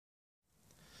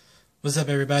What's up,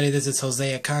 everybody? This is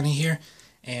Hosea Connie here,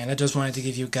 and I just wanted to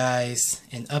give you guys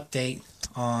an update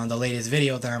on the latest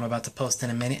video that I'm about to post in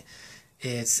a minute.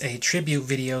 It's a tribute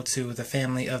video to the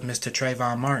family of Mr.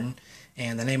 Trayvon Martin,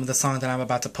 and the name of the song that I'm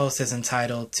about to post is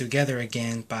entitled Together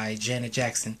Again by Janet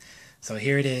Jackson. So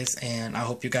here it is, and I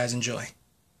hope you guys enjoy.